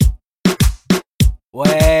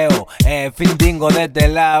Huevo, Findingo de este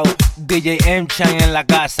lado, Djm-shine en la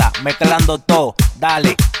casa, mezclando todo,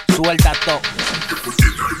 dale, suelta todo.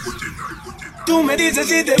 Tú me dices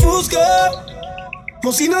si te busco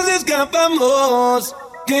o si nos escapamos.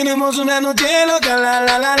 Tenemos una noche loca, la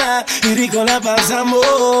la la la, y rico la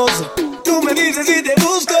pasamos. Tú me dices si te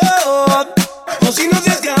busco o si nos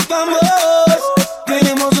escapamos.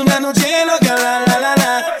 Tenemos una noche loca, la la la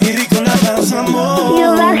la, y rico la pasamos.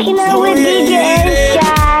 You rocking out with Djm-shine.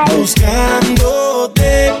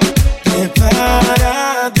 Buscándote,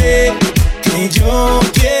 prepárate, que yo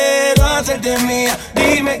quiero hacerte mía.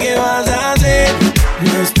 Dime qué vas a hacer,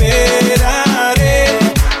 no esperaré.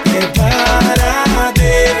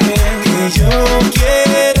 Prepárate, que yo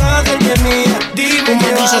quiero hacerte mía. Dime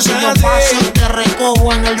qué vas a hacer. Si yo paso te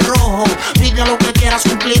recojo en el rojo. Pide lo que quieras,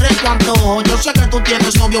 cumpliré tu antojo. Yo sé que tú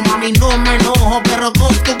tienes novio, mami, no me enojo, pero tú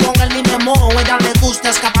con él ni me mojo. Ella le gusta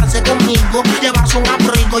escaparse conmigo, llevarse un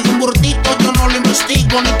abrigo y un burdito. Yo no lo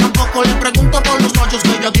investigo, ni tampoco le pregunto por los machos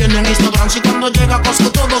que ella tiene en Instagram. Si cuando llega a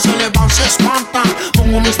Costco todos se le van, se espantan.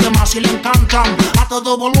 Pongo mis temas y le encantan a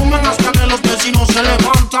todo volumen hasta que los vecinos se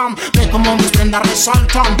levantan. Ve como mis prendas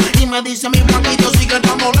resaltan y me dice mi blanquito sigue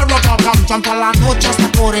dándole ropa. Cantan toda la noche hasta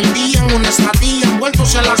por el día en una estadía,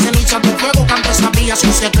 envueltos en la ceniza de fuego que antes sabía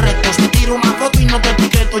sus secretos. Te tiro una foto y no te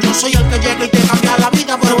etiqueto. Yo soy el que llega y te cambia la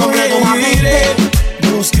vida por completo. Iré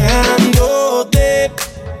buscándote,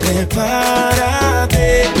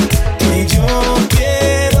 prepárate, que yo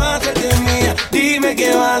quiero hacerte mía. Dime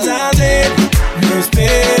qué vas a hacer, no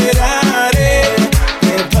esperaré.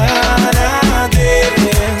 Prepárate,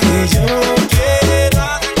 que yo quiero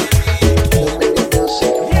hacerte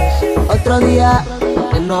mía. Otro día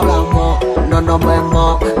que no hablamos, no nos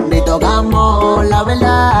vemos ni tocamos. La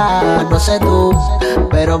verdad, no sé tú,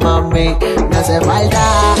 pero mami, me hace falta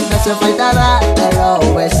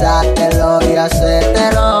dártelo, besártelo y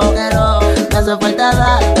hacértelo. Me hace falta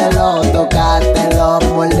dártelo, tocártelo,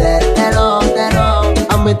 mordértelo.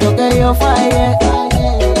 Admito que yo fallé,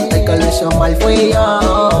 el que lo hizo mal fui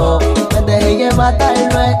yo. Me dejé llevar tal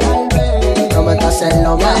vez, prometo hacer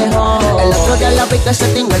lo mejor. El otro día la vi que se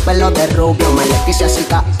tiñó el pelo de rubio. Me le quise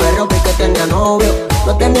acercar, pero vi que tenía novio.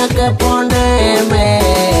 No tenía que ponerme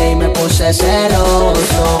y me puse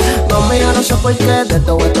celoso. Mami, yo no sé por qué de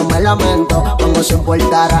todo esto me lamento. Como si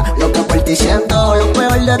importara lo que por ti siento. Lo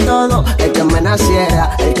peor de todo es que me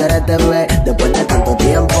naciera el quererte ver después de tanto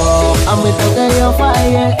tiempo. Admito que yo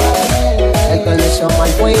fallé, el que lo hizo mal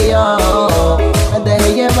fui yo. Me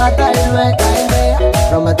dejé llevar tal vez,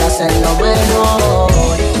 prometo hacer lo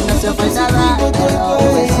mejor. No hace falta dártelo,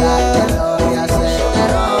 besártelo y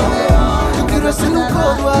hacértelo. Yo quiero hacer un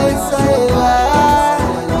codo a esa edad.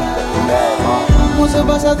 Vamos a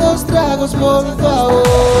pasar 2 tragos, por favor.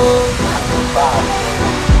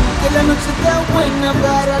 Que la noche está buena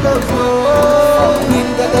para los dos.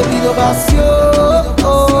 Mientras te pido pasión,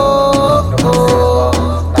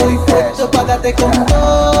 estoy puesto para darte con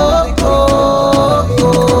todo.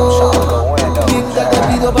 Mientras te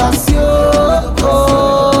pido pasión,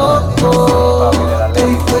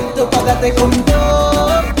 estoy puesto para darte con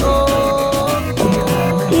todo.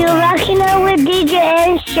 You rocking out with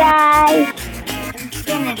Djm-shine.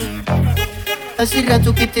 Hace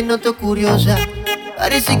rato que te noto curiosa,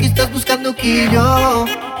 parece que estás buscando que yo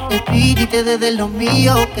te pide y te dé de lo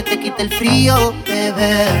mío, que te quite el frío,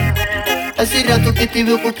 bebé. Hace rato que te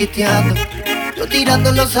veo coqueteando, yo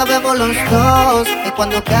tirando lo sabemos los dos. Que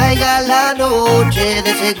cuando caiga la noche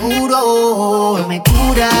de seguro me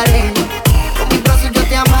curaré. Con mis brazos yo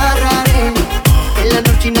te amarraré, en la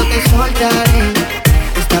noche no te soltaré.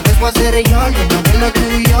 Esta vez voy a ser yo el dueño de lo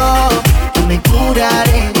tuyo. Yo me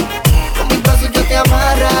curaré, con mis brazos yo te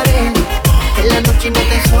amarraré, en la noche no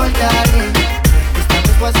te soltaré. Esta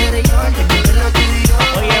vez voy a ser yo el dueño de lo tuyo.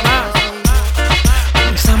 Oye, ma,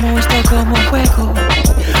 Empezamos esto como un juego,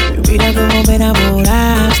 y mira cómo me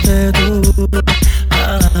enamoraste tú.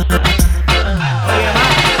 Ahora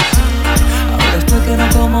estoy que no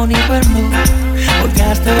como ni duermo, porque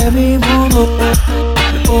hasta de mi mundo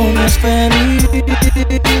me pones feliz.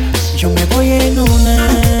 Yo me voy en una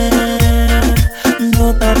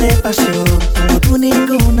nota de pasión, como tú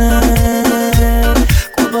ninguna.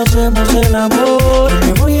 Cuando hacemos el amor, yo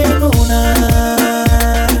me voy en una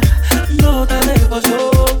nota de pasión,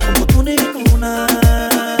 como tú ninguna.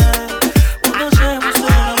 Cuando hacemos el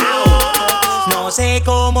amor. No sé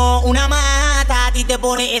cómo una mata a ti te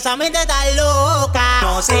pone esa mente tan loca.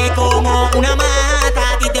 No sé cómo una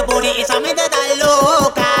mata a ti te pone esa mente tan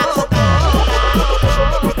loca.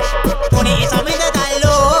 Pone esa mente tan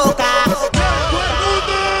loca.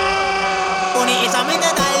 Pone esa mente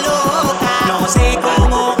tan loca. No sé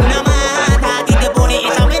cómo una mata a ti te pone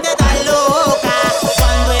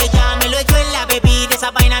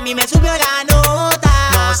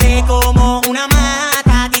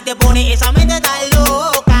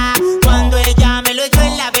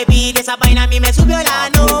beat, esa vaina a mí me subió la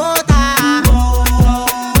nota.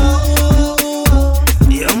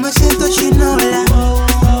 Yo me siento chinola.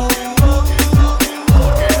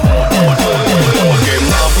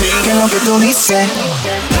 ¿Qué es lo que tú dices?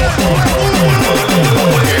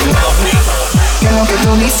 ¿Qué es lo que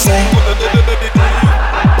tú dices?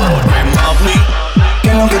 ¿Qué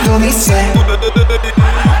es lo que tú dices?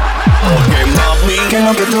 ¿Qué es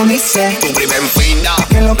lo que tú dices? Tu prima en fina.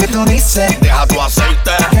 ¿Qué es lo que tú dices? Deja tu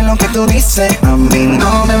aceite. ¿Qué es lo que tú dices? A mí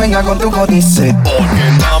no me venga con tu codice.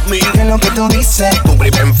 Porque mami, ¿qué es lo que tú dices? tu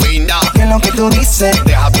prima en fina. ¿Qué es lo que tú dices?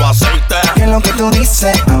 Deja tu aceite. ¿Qué es lo que tú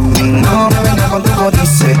dices? A mí no me venga con tu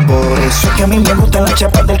codice. Por eso es que a mí me gustan las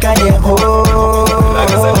chapas del callejón. Por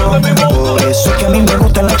eso es que a mí me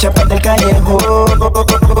gustan las chapas del callejón.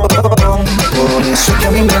 Por eso es que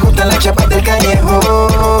a mí me gustan las chapas del callejón.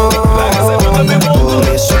 Por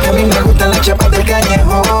eso es que a mí me gustan las chapas del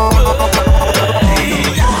callejón.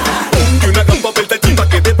 Ponte una capa Versace pa'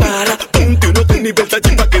 que te para. Ponte unos tenis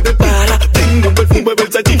Versace pa' que te para. Tengo un perfume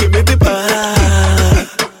Versace que me te para.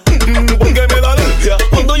 Porque me da alergia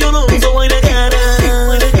cuando yo no uso vaina cara.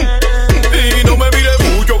 Y no me mires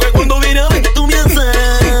mucho que cuando viene a ver tú me haces.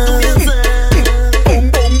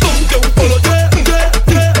 Ponte un polo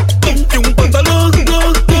ponte un pantalón,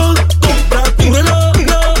 compra tu reloj,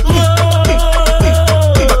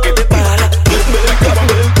 pa' que te para.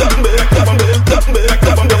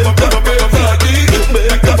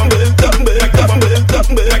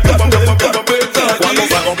 Cuando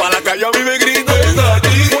salgo pa' la calle a mí me grito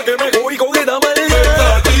porque me voy con esta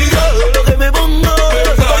maldita. Lo que me pongo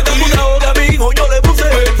falta una hora, amigo, yo le puse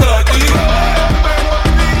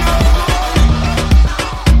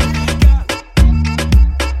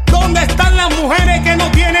 ¿Dónde están las mujeres que no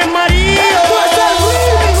tienen marido?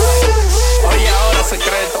 Oye, ahora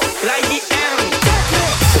secreto. Tú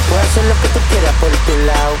puedes hacer lo que tú quieras por tu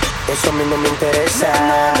lado, eso a mí no me interesa.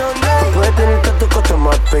 Tú puedes tener tanto costo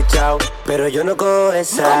más pechado, pero yo no cojo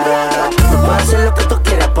esa. Tú puedes hacer lo que tú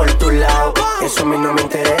quieras por tu lado, eso a mí no me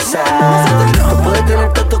interesa. Tú puedes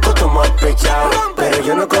tener tanto costo más pechado, pero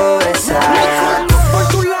yo no cojo esa. Por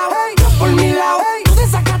tu lado, por mi lado, tú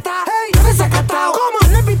desacatado, yo desacatado. ¿Cómo?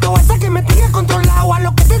 Le pito esa que me tiene controlado, a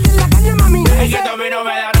lo que te dé la calle, mami. Es que a mí no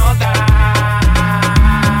me da nota.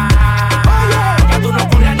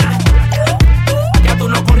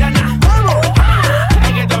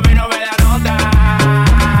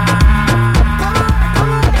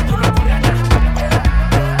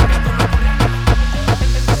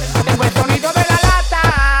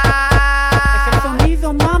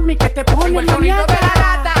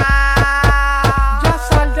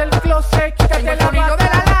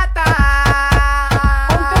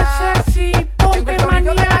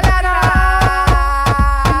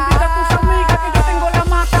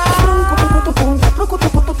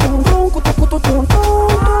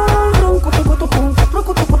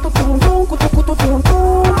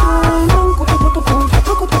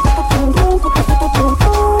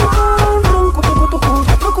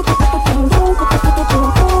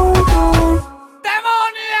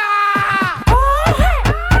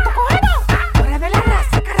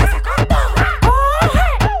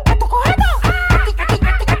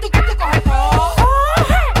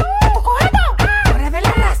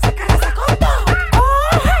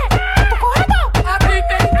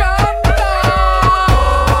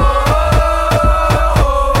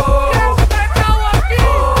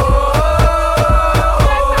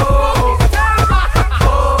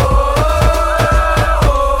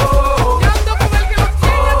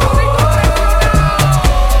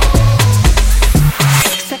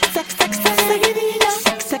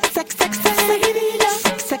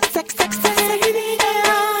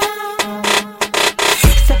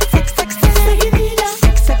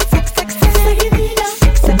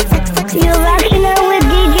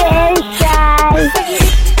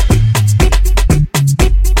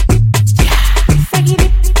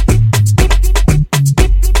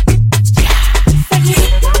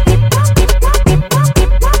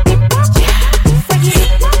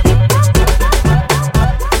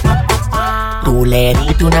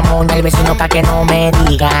 al vecino pa' que no me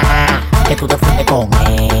diga que tú te fuiste con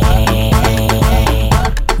él.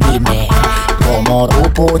 Dime, ¿cómo tú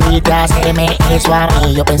pudiste hacerme eso a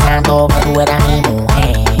mí? Yo pensando que tú eras mi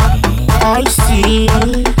mujer. Ay, sí.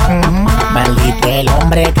 Maldito el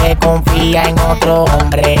hombre que confía en otro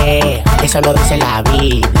hombre. Eso lo dice la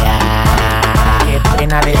Biblia. Qué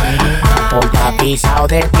pena de mí, porque pisado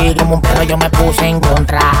de ti como un perro yo me puse en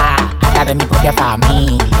contra hasta de mi propia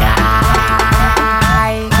familia.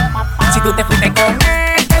 Ay, si tú te fuiste con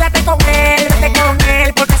él, quédate con él, vete con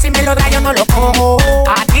él, porque si me lo da yo no lo cojo.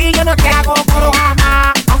 A ti yo no te hago coro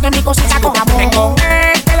jamás, aunque mi cosita con amor. Ven con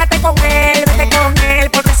él, quédate con él, vete con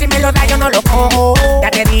él, porque si me lo da yo no lo cojo.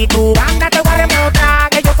 Ya te di tu banda, te voy a demostrar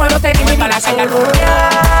que yo puedo tener mi para sacar rubia.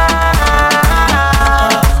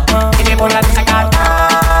 Y me voy a sacar.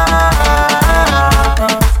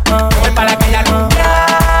 Voy para aquella rubia.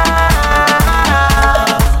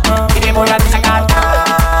 Y me voy a sacar.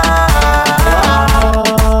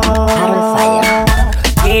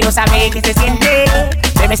 Quiero saber qué se siente.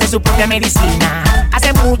 Debe ser su propia medicina.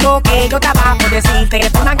 Hace mucho que yo trabajo decirte que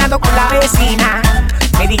estoy mangando con la vecina.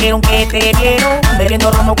 Me dijeron que te vieron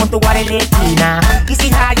bebiendo romo con tu guardia en la esquina. Y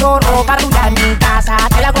si lloro para arrullar mi casa,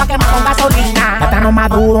 te la voy a quemar con gasolina. Plátano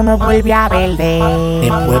maduro no vuelve a verde.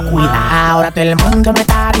 Después cuida, ahora todo el mundo me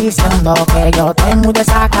está diciendo que yo estoy muy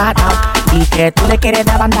desacatado y que tú le quieres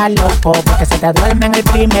dar banda loco porque se te duerme en el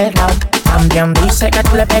primer round. También dice que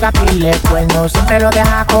tú le pegas pile cuerno, siempre lo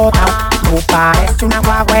dejas acotado. Tú pareces una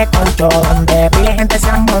guagua concho donde pile gente se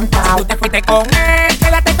han montado. Tú te fuiste con él,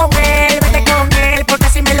 quédate con él, vete con él, porque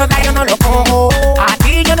si me lo da yo no lo cojo. A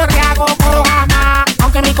ti yo no te hago coro jamás,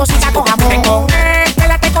 aunque mi cosita con amor. Vete con él,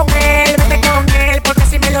 quédate con él, vete con él, porque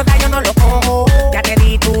si me lo da yo no lo cojo. Ya te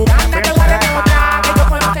di tu banda, te voy a demostrar que yo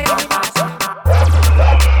puedo tener mi paso.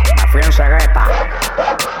 Me fui en cegueta.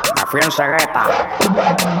 Me fui en cegueta.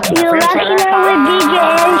 You're rocking out with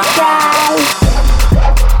Djm-shine.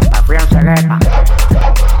 Me fui en cegueta.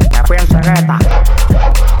 Me fui en cegueta.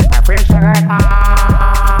 Me fui en cegueta.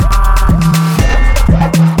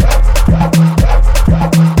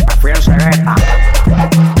 Me fui en cegueta.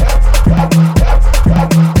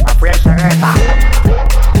 Me fui en cegueta.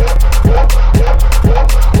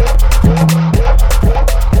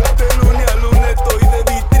 De lunes a lunes estoy de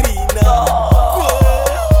vitrina.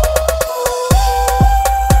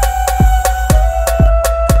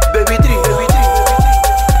 De vitrina,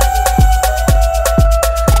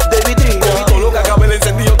 de vitrina. Todo lo que acabe el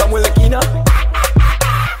encendido estamos en la esquina.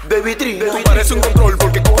 De vitrina. Tú pareces un control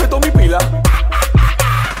porque coge toda mi pila.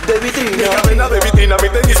 De vitrina. Mi cadena de vitrina, mi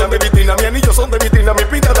tenis son de vitrina, mi anillo son de vitrina, mi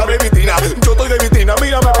pinta de vitrina. Yo estoy de vitrina,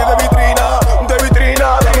 mírame de vitrina. De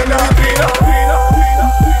vitrina, de vitrina.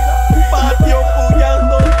 Patio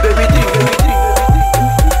puñando. De vitrina.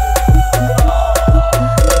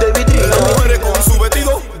 De vitrina. Las mujeres con su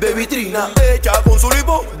vestido de vitrina. Ella con su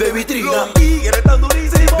lipo de vitrina. Los tigres tan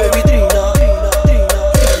durísimos de vitrina.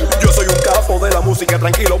 Yo soy un capo de la música,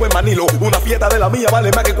 tranquilo, ven Manilo. Una fiesta de la mía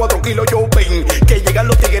vale más que 4 kilos. Yo ven que llegan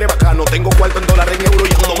los tigres bacanos. Tengo cuarto en dólares, en euros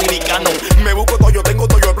y en dominicano. Me busco todo, yo tengo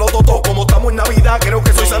todo, yo exploto todo. Como estamos en Navidad, creo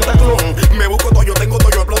que soy Santa Claus. Me busco todo, yo tengo todo,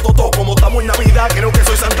 yo exploto todo. Como estamos en Navidad, creo que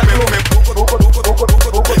soy Santa